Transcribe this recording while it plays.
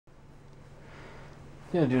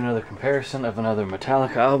Gonna do another comparison of another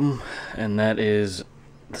Metallica album, and that is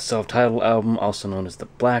the self-titled album, also known as the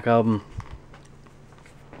Black Album.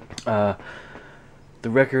 The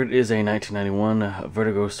record is a 1991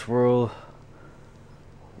 Vertigo Swirl.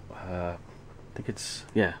 I think it's,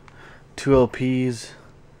 yeah, 2 LPs.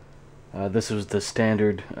 This was the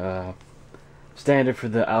standard for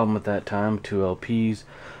the album at that time, 2 LPs.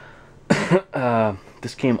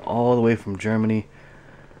 This came all the way from Germany.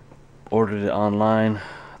 Ordered it online,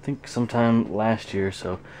 I think sometime last year,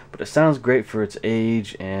 but it sounds great for its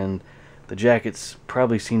age, and the jacket's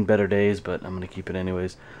probably seen better days, but I'm gonna keep it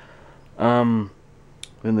anyways. In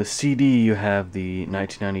the CD you have the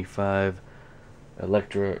 1995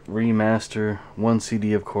 Elecktra remaster, 1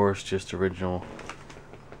 CD of course, just original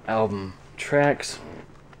album tracks.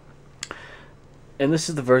 And this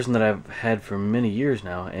is the version that I've had for many years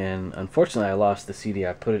now, and unfortunately I lost the CD.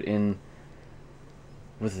 I put it in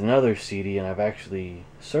with another CD, and I've actually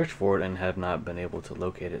searched for it and have not been able to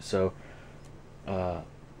locate it. So I'll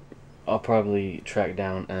probably track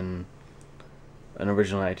down an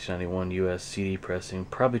original 1991 US CD pressing,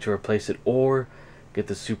 probably to replace it, or get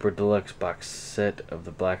the super deluxe box set of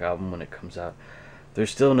the Black Album when it comes out.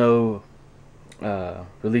 There's still no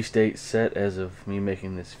release date set as of me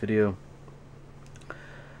making this video.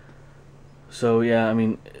 So yeah, I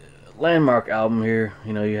mean, landmark album here.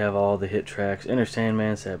 You know, you have all the hit tracks: Inner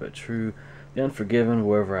Sandman, Sad But True, The Unforgiven,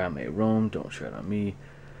 Wherever I May Roam, Don't Tread on Me,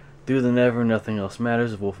 Through the Never, Nothing Else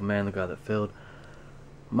Matters, Wolf of Man, The God That Failed,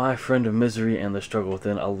 My Friend of Misery, and The Struggle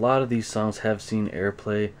Within. A lot of these songs have seen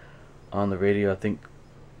airplay on the radio. I think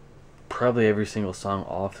probably every single song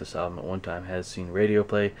off this album at one time has seen radio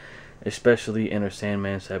play, especially Inner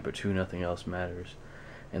Sandman, Sad But True, Nothing Else Matters,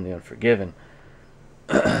 and The Unforgiven.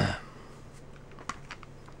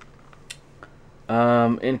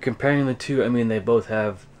 In comparing the two, I mean, they both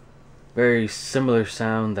have very similar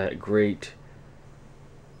sound, that great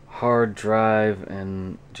hard drive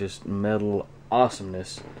and just metal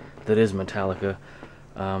awesomeness that is Metallica.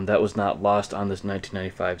 That was not lost on this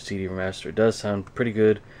 1995 CD remaster. It does sound pretty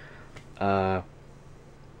good. I'd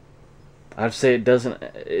say it does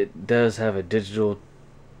have a digital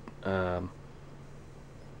that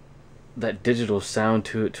digital sound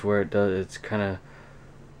to it, to where it's kind of,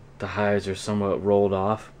 the highs are somewhat rolled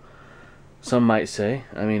off, some might say.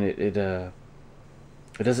 I mean, it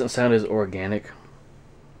doesn't sound as organic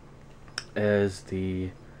as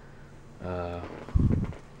the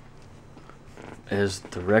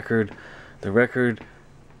record. The record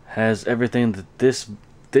has everything that this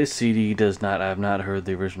CD does not. I have not heard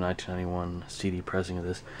the original 1991 CD pressing of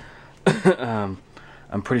this. I'm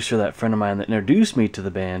pretty sure that friend of mine that introduced me to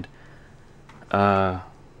the band,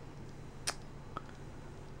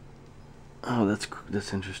 oh,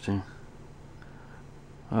 that's interesting.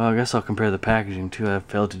 Well, I guess I'll compare the packaging too. I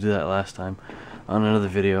failed to do that last time on another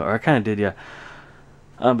video, or I kind of did, yeah.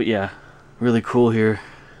 But yeah, really cool here.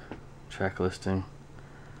 Track listing.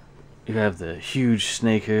 You have the huge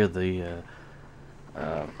snake here.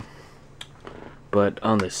 But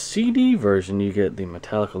on the CD version, you get the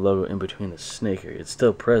Metallica logo in between the snake here. It's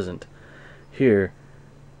still present here.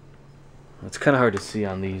 It's kind of hard to see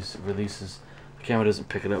on these releases. The camera doesn't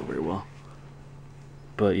pick it up very well.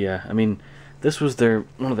 But yeah, I mean, this was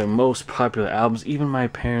one of their most popular albums. Even my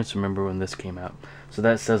parents remember when this came out, so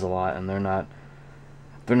that says a lot. And they're not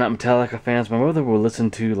Metallica fans. My mother will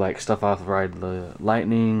listen to like stuff off Ride the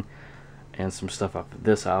Lightning and some stuff off of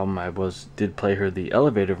this album. I did play her the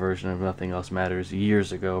elevator version of Nothing Else Matters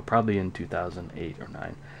years ago, probably in 2008 or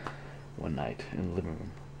 9, one night in the living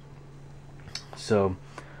room. So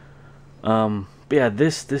but yeah,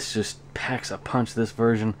 this just packs a punch, this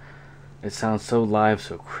version. It sounds so live,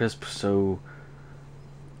 so crisp, so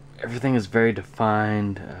everything is very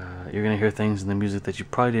defined. You're gonna hear things in the music that you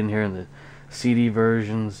probably didn't hear in the CD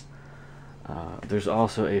versions. There's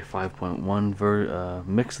also a 5.1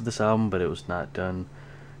 mix of this album, but it was not done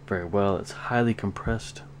very well. It's highly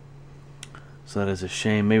compressed, so that is a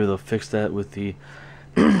shame. Maybe they'll fix that with the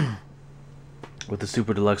with the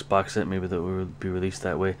super deluxe box set. Maybe that will be released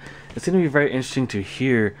that way. It's gonna be very interesting to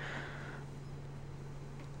hear,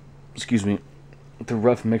 excuse me, the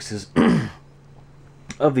rough mixes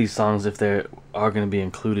of these songs, if they are going to be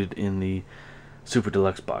included in the super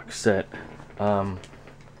deluxe box set. But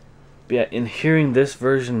yeah, in hearing this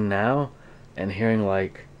version now, and hearing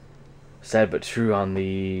like Sad But True on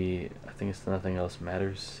the, I think it's the Nothing Else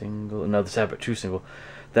Matters single, no, the Sad But True single,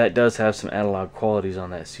 that does have some analog qualities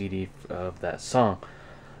on that CD of that song,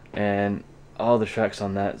 and all the tracks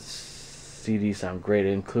on that CD sound great,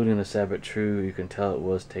 including the Sad But True. You can tell it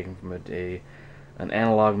was taken from an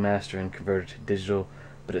analog master and converted to digital.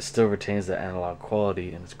 but it still retains that analog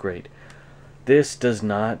quality, and it's great. This does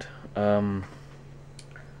not.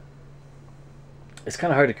 It's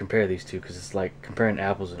kind of hard to compare these two because it's like comparing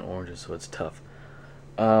apples and oranges, so it's tough.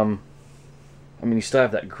 I mean, you still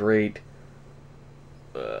have that great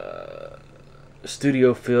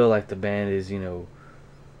studio feel, like the band is, you know,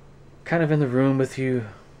 kind of in the room with you,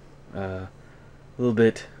 a little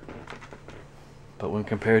bit. But when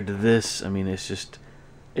compared to this, I mean, it's just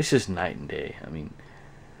night and day. I mean,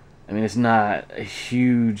 it's not a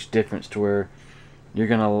huge difference to where you're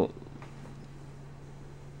gonna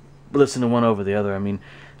listen to one over the other. I mean,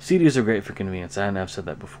 CDs are great for convenience. I've said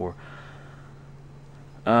that before.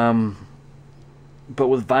 But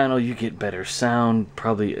with vinyl, you get better sound,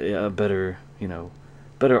 probably a better, you know,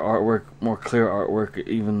 better artwork, more clear artwork.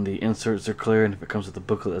 Even the inserts are clear, and if it comes with the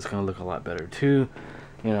booklet, that's gonna look a lot better too.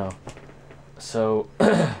 You know, so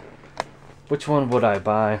which one would I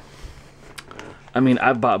buy? I mean,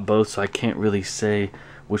 I bought both, so I can't really say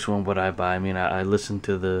which one would I buy. I mean, I listened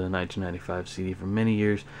to the 1995 CD for many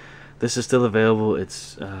years. This is still available.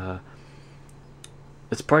 It's probably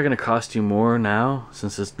going to cost you more now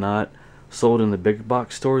since it's not sold in the big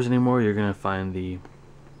box stores anymore. You're going to find the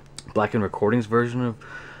Blackened Recordings version of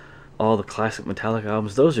all the classic Metallica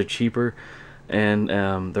albums. Those are cheaper, and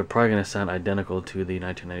they're probably going to sound identical to the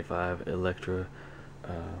 1995 Elecktra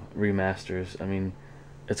remasters. I mean,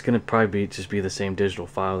 it's going to probably just be the same digital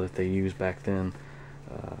file that they used back then,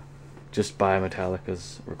 just by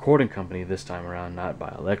Metallica's recording company this time around, not by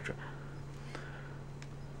Elecktra.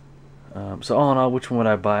 So all in all, which one would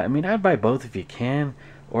I buy? I mean, I'd buy both if you can,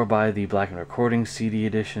 or buy the Blackened Recordings CD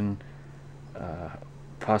edition,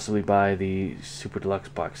 possibly buy the Super Deluxe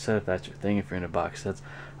box set if that's your thing, if you're into box sets.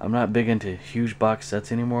 I'm not big into huge box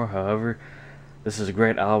sets anymore. However, this is a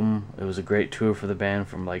great album. It was a great tour for the band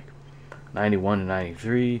from like 91 to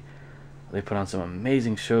 93. They put on some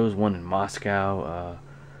amazing shows, one in Moscow,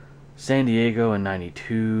 San Diego in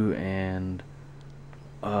 92, and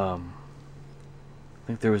I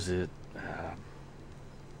think there was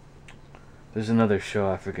there's another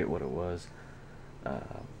show, I forget what it was,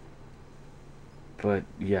 but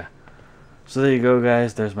yeah. So there you go,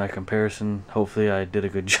 guys. There's my comparison. Hopefully I did a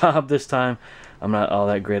good job this time. I'm not all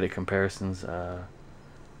that great at comparisons, and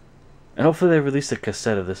hopefully they release a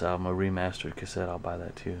cassette of this album, a remastered cassette. I'll buy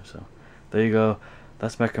that too. So there you go.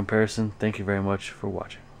 That's my comparison. Thank you very much for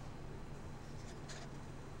watching.